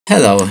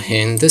Hello,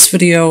 in this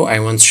video I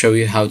want to show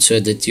you how to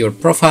edit your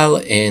profile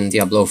in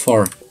Diablo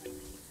 4.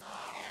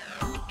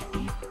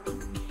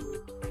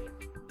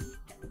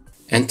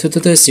 And to do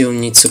this you'll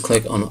need to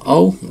click on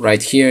O.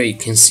 Right here you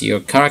can see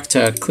your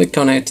character, click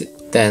on it,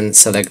 then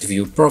select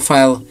View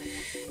Profile,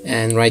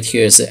 and right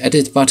here is the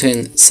Edit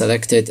button,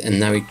 select it, and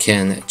now you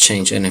can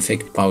change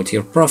anything about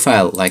your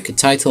profile, like a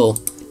title,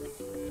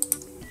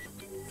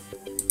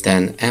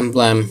 then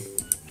emblem,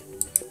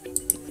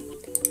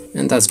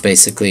 and that's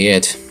basically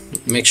it.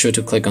 Make sure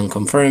to click on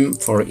confirm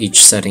for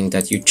each setting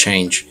that you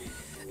change.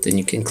 Then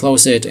you can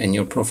close it and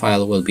your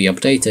profile will be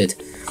updated.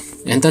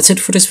 And that's it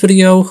for this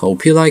video.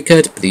 Hope you like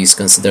it. Please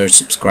consider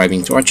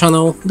subscribing to our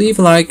channel, leave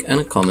a like and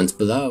a comment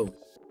below.